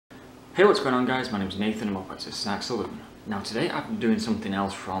Hey, what's going on guys? My name is Nathan and welcome to Snack Saloon. Now today I've been doing something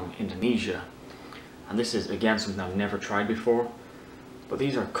else from Indonesia, and this is again something I've never tried before, but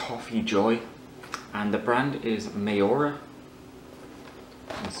these are Coffee Joy and the brand is Mayora.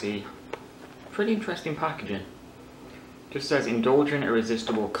 You can see, pretty interesting packaging. Just says indulgent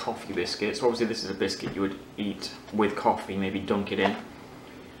irresistible coffee biscuit. So obviously this is a biscuit you would eat with coffee, maybe dunk it in,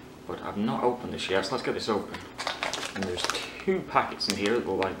 but I've not opened this yet, so let's get this open. And there's two packets in here that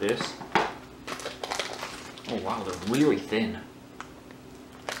look like this. Oh wow, they're really thin.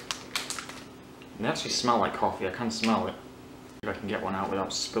 And they actually smell like coffee, I can smell it. If I can get one out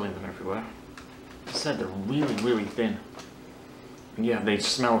without spilling them everywhere. As I said, they're really thin. And yeah, they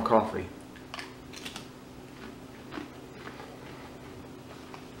smell coffee.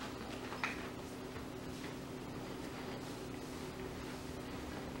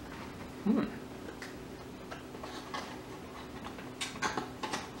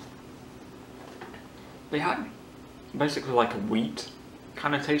 They had basically like a wheat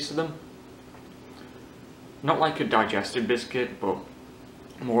kind of taste to them. Not like a digested biscuit, but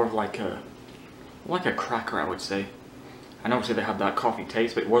more of like a cracker, I would say. And obviously they had that coffee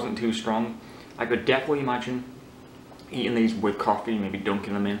taste, but it wasn't too strong. I could definitely imagine eating these with coffee, maybe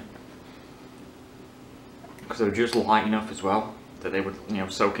dunking them in, because they were just light enough as well that they would, you know,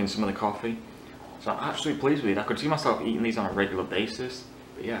 soak in some of the coffee. So I'm absolutely pleased with it. I could see myself eating these on a regular basis.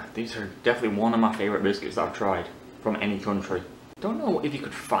 But yeah, these are definitely one of my favourite biscuits that I've tried from any country. Don't know if you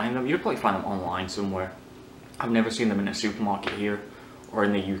could find them. You could probably find them online somewhere. I've never seen them in a supermarket here or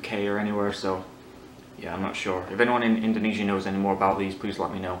in the UK or anywhere, so yeah, I'm not sure. If anyone in Indonesia knows any more about these, please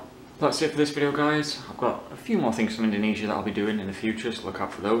let me know. That's it for this video, guys. I've got a few more things from Indonesia that I'll be doing in the future, so look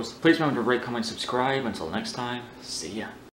out for those. Please remember to rate, comment, subscribe. Until next time, see ya.